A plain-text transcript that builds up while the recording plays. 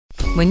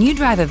When you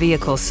drive a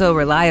vehicle so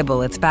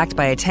reliable it's backed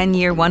by a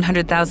 10-year,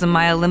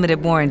 100,000-mile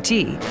limited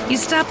warranty, you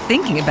stop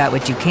thinking about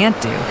what you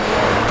can't do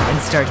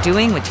and start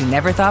doing what you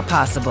never thought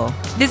possible.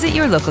 Visit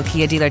your local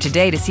Kia dealer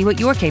today to see what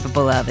you're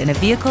capable of in a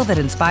vehicle that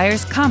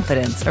inspires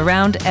confidence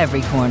around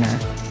every corner.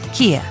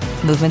 Kia,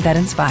 movement that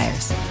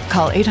inspires.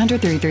 Call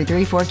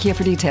 800-333-4KIA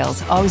for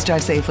details. Always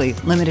drive safely.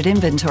 Limited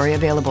inventory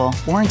available.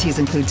 Warranties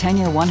include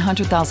 10-year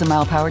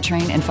 100,000-mile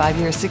powertrain and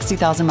 5-year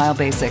 60,000-mile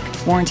basic.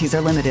 Warranties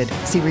are limited.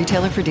 See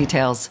retailer for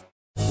details.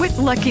 With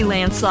Lucky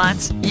Land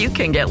Slots, you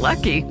can get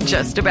lucky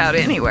just about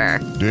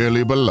anywhere.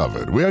 Dearly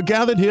beloved, we are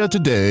gathered here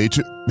today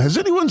to... Has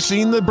anyone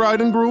seen the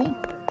bride and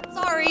groom?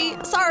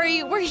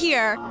 Sorry, we're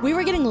here. We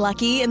were getting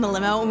lucky in the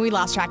limo and we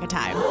lost track of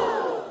time.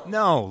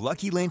 No,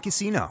 Lucky Land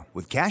Casino,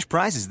 with cash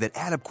prizes that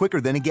add up quicker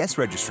than a guest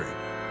registry.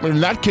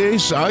 In that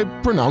case, I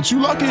pronounce you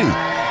lucky.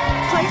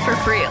 Play for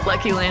free at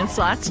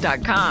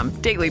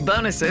LuckyLandSlots.com. Daily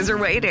bonuses are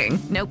waiting.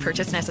 No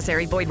purchase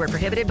necessary. Void where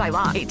prohibited by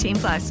law.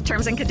 18+.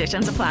 Terms and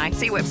conditions apply.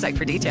 See website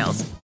for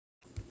details.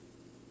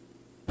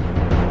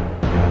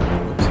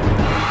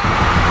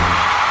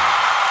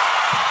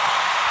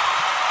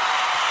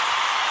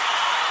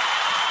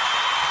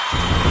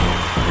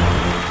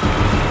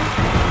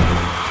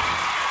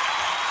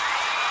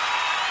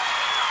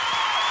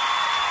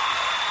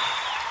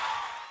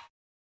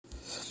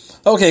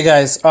 Okay,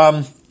 guys,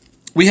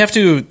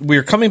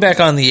 we're coming back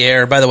on the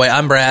air. By the way,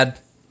 I'm Brad.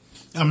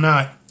 I'm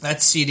not.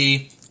 That's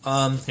CD. Here,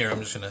 I'm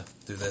just going to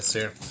do this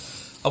here.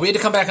 We had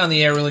to come back on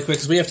the air really quick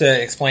because we have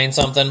to explain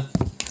something.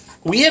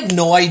 We have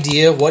no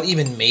idea what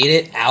even made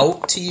it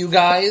out to you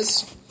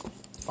guys,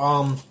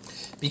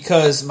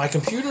 because my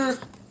computer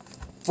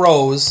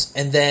froze,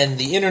 and then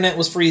the internet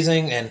was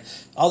freezing, and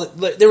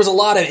there was a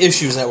lot of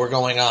issues that were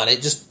going on.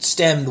 It just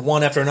stemmed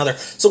one after another.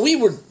 So we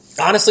were...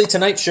 Honestly,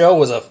 tonight's show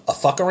was a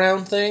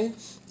fuck-around thing,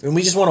 and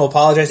we just want to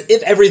apologize.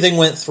 If everything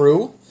went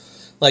through,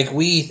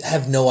 we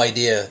have no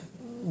idea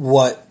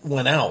what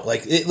went out.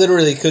 It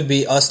literally could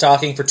be us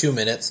talking for 2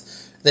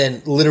 minutes,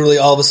 then literally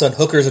all of a sudden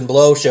Hookers and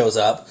Blow shows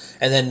up,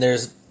 and then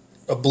there's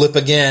a blip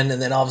again, and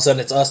then all of a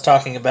sudden it's us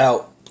talking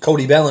about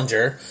Cody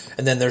Bellinger,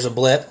 and then there's a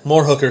blip,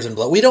 more Hookers and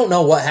Blow. We don't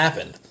know what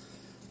happened.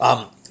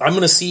 I'm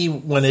going to see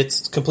when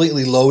it's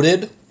completely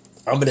loaded.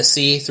 I'm going to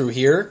see through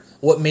here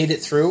what made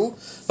it through,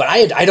 but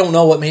I don't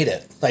know what made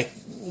it.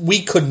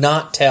 We could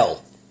not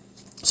tell.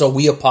 So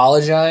we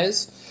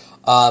apologize.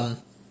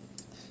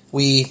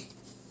 We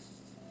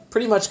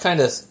pretty much kind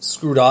of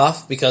screwed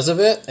off because of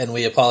it, and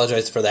we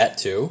apologize for that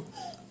too.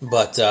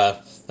 But, I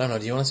don't know,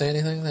 do you want to say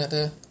anything?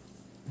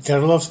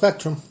 Gotta love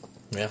Spectrum.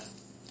 Yeah.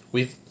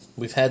 We've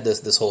had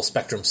this whole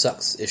Spectrum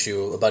sucks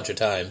issue a bunch of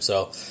times,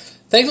 so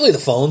thankfully the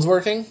phone's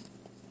working.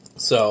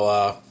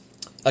 So,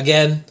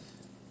 again...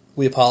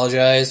 We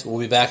apologize. We'll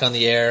be back on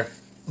the air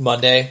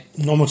Monday.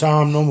 Normal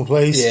time, normal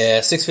place.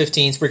 Yeah,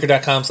 6:15,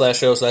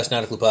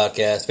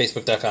 Spreaker.com/show/NauticalPodcast,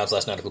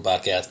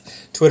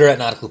 Facebook.com/NauticalPodcast, Twitter at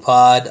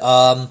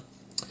NauticalPod.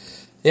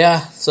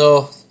 Yeah,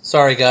 so,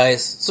 sorry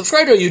guys.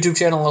 Subscribe to our YouTube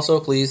channel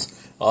also, please.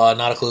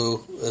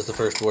 Nautical is the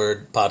first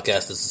word,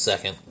 podcast is the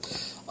second.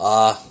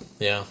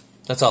 Yeah,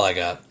 that's all I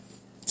got.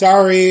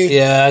 Sorry.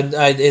 Yeah,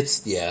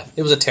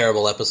 it was a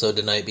terrible episode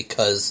tonight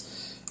because...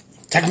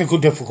 Technical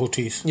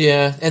difficulties.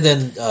 Yeah, and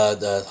then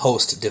the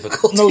host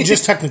difficulties. No,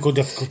 just technical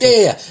difficulties.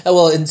 Yeah.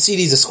 Well, and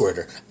CD's a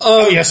squirter.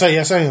 Yes, I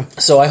am.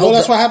 So I hope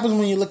that's what happens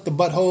when you lick the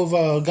butthole of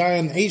a guy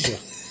in Asia.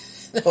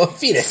 No,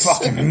 fetus.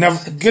 Fucking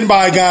never.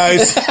 Goodbye,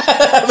 guys.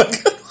 Have a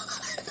good one.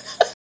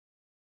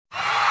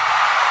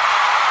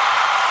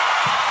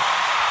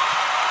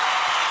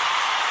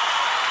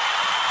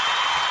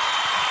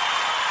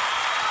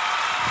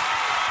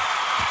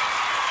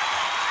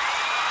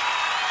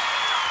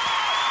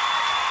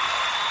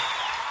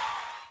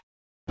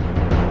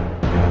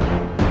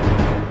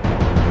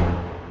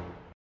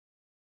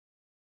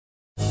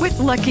 With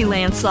Lucky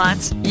Land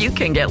Slots, you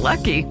can get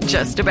lucky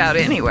just about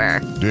anywhere.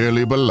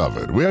 Dearly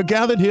beloved, we are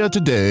gathered here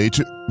today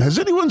to... Has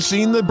anyone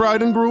seen the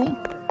bride and groom?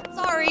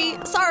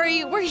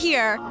 Sorry, we're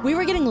here. We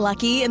were getting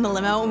lucky in the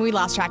limo and we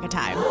lost track of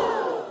time.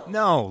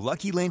 No,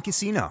 Lucky Land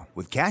Casino,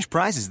 with cash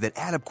prizes that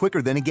add up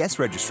quicker than a guest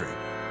registry.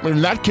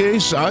 In that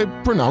case, I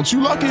pronounce you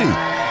lucky.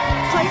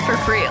 Play for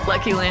free at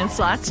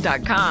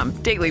LuckyLandSlots.com.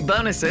 Daily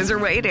bonuses are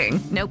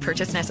waiting. No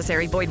purchase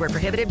necessary. Void where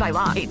prohibited by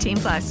law.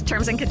 18+.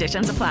 Terms and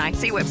conditions apply.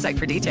 See website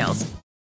for details.